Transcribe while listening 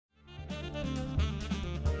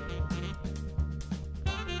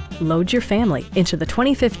Load your family into the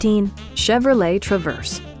 2015 Chevrolet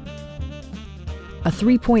Traverse. A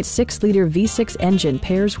 3.6-liter V6 engine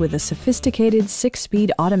pairs with a sophisticated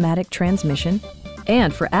 6-speed automatic transmission,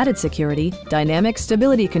 and for added security, dynamic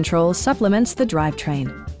stability control supplements the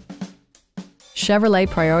drivetrain. Chevrolet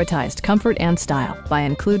prioritized comfort and style by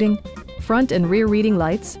including front and rear reading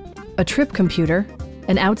lights, a trip computer,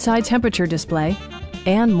 an outside temperature display,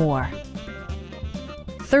 and more.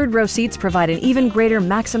 Third-row seats provide an even greater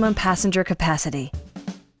maximum passenger capacity.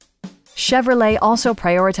 Chevrolet also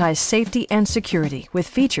prioritized safety and security with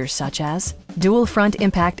features such as dual front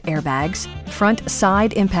impact airbags, front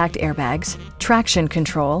side impact airbags, traction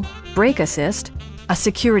control, brake assist, a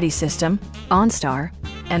security system, OnStar,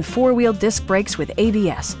 and four-wheel disc brakes with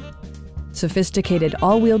ABS. Sophisticated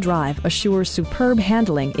all-wheel drive assures superb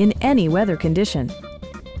handling in any weather condition.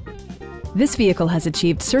 This vehicle has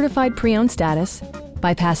achieved certified pre-owned status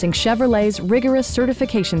by passing Chevrolet's rigorous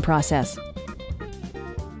certification process.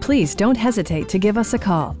 Please don't hesitate to give us a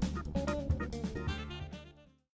call.